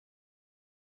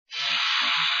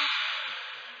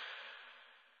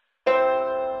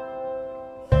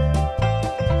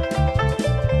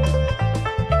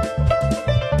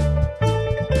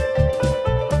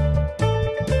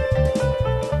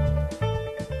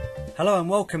Hello and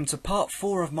welcome to part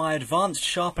 4 of my advanced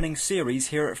sharpening series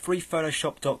here at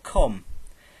freephotoshop.com.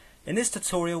 In this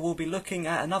tutorial we'll be looking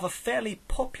at another fairly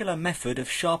popular method of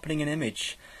sharpening an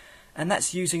image, and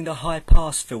that's using the high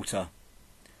pass filter.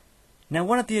 Now,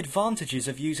 one of the advantages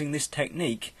of using this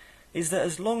technique is that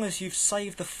as long as you've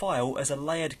saved the file as a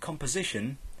layered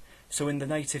composition, so in the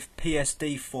native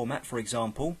PSD format for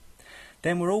example,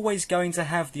 then we're always going to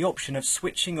have the option of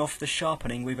switching off the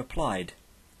sharpening we've applied.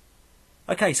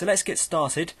 Okay, so let's get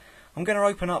started. I'm going to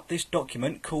open up this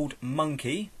document called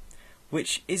Monkey,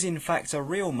 which is in fact a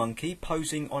real monkey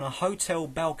posing on a hotel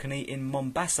balcony in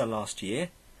Mombasa last year.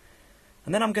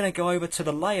 And then I'm going to go over to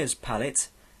the Layers palette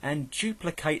and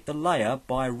duplicate the layer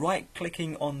by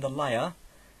right-clicking on the layer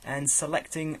and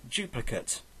selecting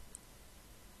Duplicate.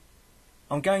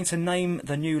 I'm going to name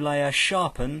the new layer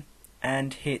Sharpen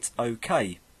and hit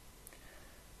OK.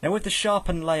 Now, with the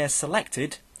Sharpen layer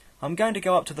selected, I'm going to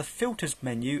go up to the Filters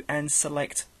menu and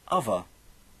select Other.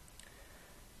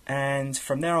 And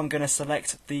from there I'm going to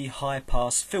select the High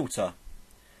Pass filter.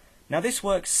 Now, this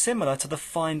works similar to the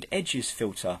Find Edges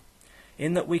filter,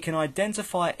 in that we can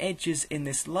identify edges in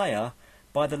this layer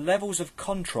by the levels of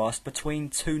contrast between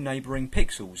two neighbouring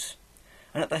pixels.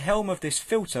 And at the helm of this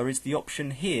filter is the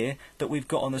option here that we've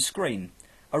got on the screen,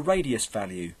 a radius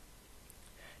value.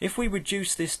 If we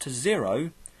reduce this to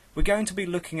 0, we're going to be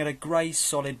looking at a grey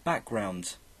solid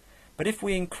background. But if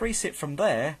we increase it from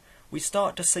there, we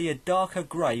start to see a darker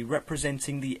grey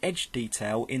representing the edge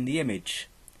detail in the image.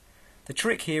 The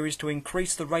trick here is to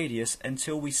increase the radius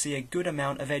until we see a good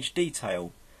amount of edge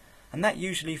detail, and that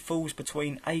usually falls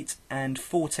between 8 and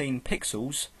 14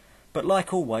 pixels, but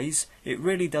like always, it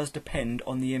really does depend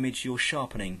on the image you're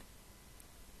sharpening.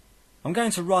 I'm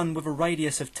going to run with a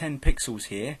radius of 10 pixels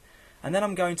here, and then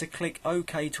I'm going to click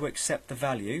OK to accept the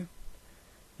value.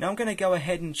 Now I'm going to go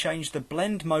ahead and change the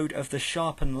blend mode of the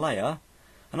sharpen layer,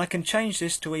 and I can change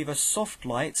this to either soft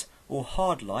light or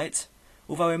hard light,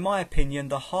 although in my opinion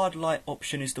the hard light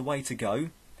option is the way to go.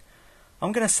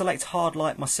 I'm going to select hard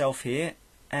light myself here,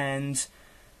 and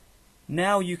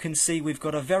now you can see we've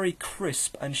got a very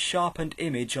crisp and sharpened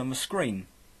image on the screen.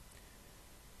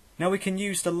 Now we can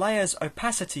use the layer's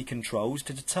opacity controls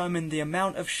to determine the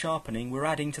amount of sharpening we're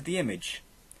adding to the image.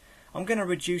 I'm going to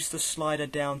reduce the slider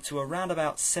down to around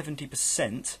about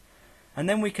 70%, and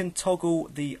then we can toggle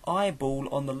the eyeball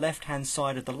on the left hand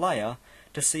side of the layer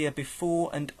to see a before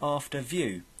and after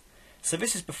view. So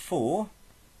this is before,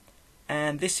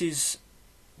 and this is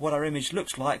what our image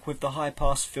looks like with the high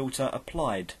pass filter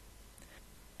applied.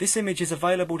 This image is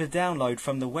available to download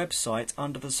from the website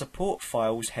under the Support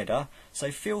Files header,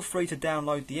 so feel free to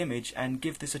download the image and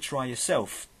give this a try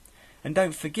yourself. And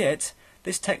don't forget,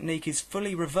 this technique is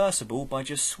fully reversible by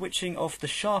just switching off the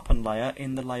Sharpen layer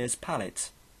in the Layers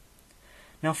palette.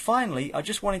 Now finally, I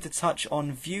just wanted to touch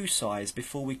on view size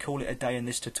before we call it a day in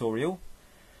this tutorial.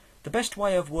 The best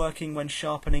way of working when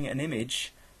sharpening an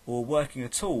image, or working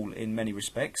at all in many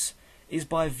respects, is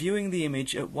by viewing the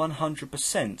image at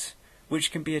 100%.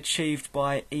 Which can be achieved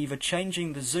by either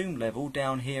changing the zoom level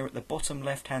down here at the bottom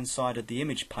left hand side of the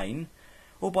image pane,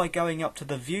 or by going up to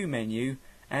the View menu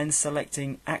and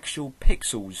selecting Actual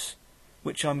Pixels,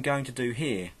 which I'm going to do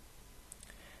here.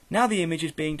 Now the image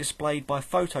is being displayed by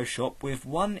Photoshop with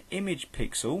one image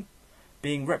pixel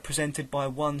being represented by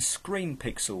one screen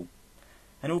pixel,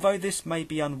 and although this may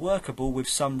be unworkable with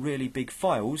some really big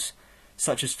files,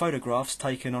 such as photographs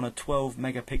taken on a 12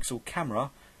 megapixel camera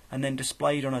and then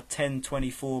displayed on a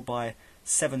 1024 by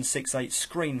 768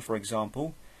 screen for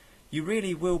example, you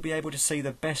really will be able to see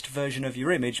the best version of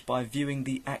your image by viewing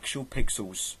the actual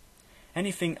pixels.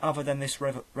 Anything other than this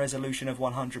resolution of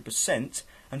 100%,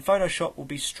 and Photoshop will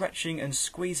be stretching and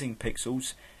squeezing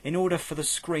pixels in order for the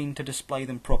screen to display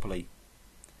them properly.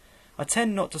 I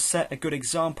tend not to set a good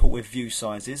example with view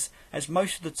sizes, as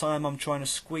most of the time I'm trying to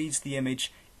squeeze the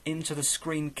image into the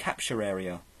screen capture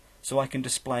area, so I can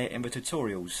display it in the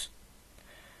tutorials.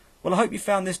 Well, I hope you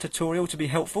found this tutorial to be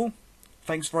helpful.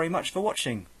 Thanks very much for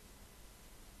watching.